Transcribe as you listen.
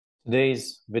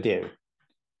Today's video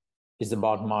is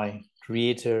about my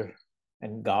creator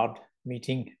and God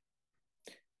meeting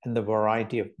and the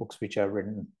variety of books which I've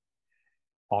written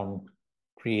on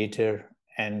creator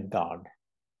and God.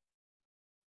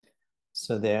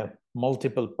 So there are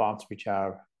multiple parts which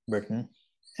are written,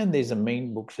 and there's a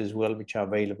main books as well which are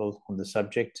available on the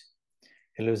subject,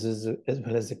 as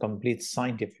well as a complete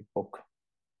scientific book.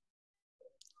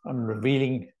 I'm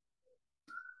revealing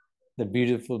the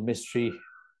beautiful mystery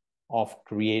of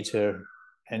creator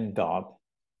and God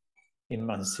in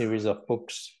my series of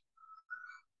books,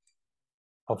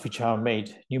 of which I have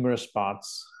made numerous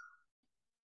parts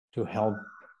to help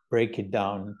break it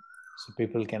down so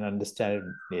people can understand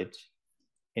it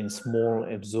in small,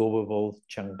 absorbable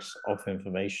chunks of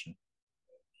information.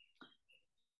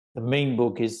 The main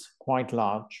book is quite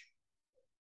large,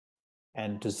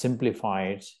 and to simplify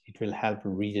it, it will help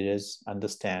readers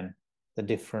understand the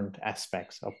different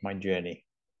aspects of my journey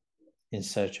in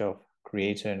search of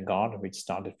creator and God, which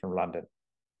started from London.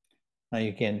 Now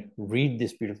you can read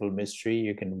this beautiful mystery,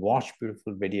 you can watch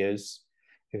beautiful videos,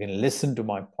 you can listen to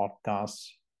my podcasts.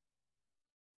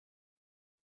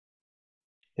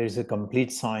 There's a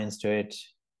complete science to it.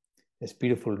 There's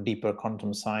beautiful, deeper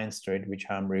quantum science to it, which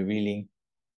I'm revealing.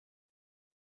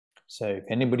 So if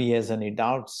anybody has any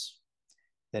doubts,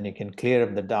 then you can clear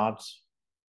up the doubts,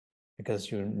 because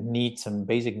you need some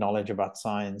basic knowledge about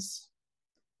science.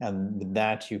 And with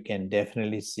that, you can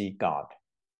definitely see God.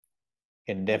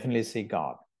 You can definitely see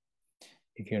God.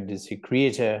 If you want to see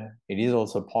creator, it is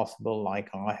also possible,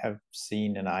 like I have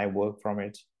seen and I work from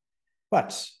it.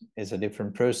 But it's a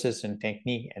different process and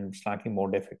technique and slightly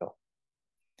more difficult.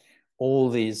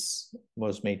 All this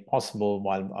was made possible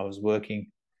while I was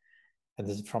working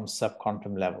from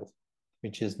subquantum level,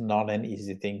 which is not an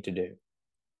easy thing to do.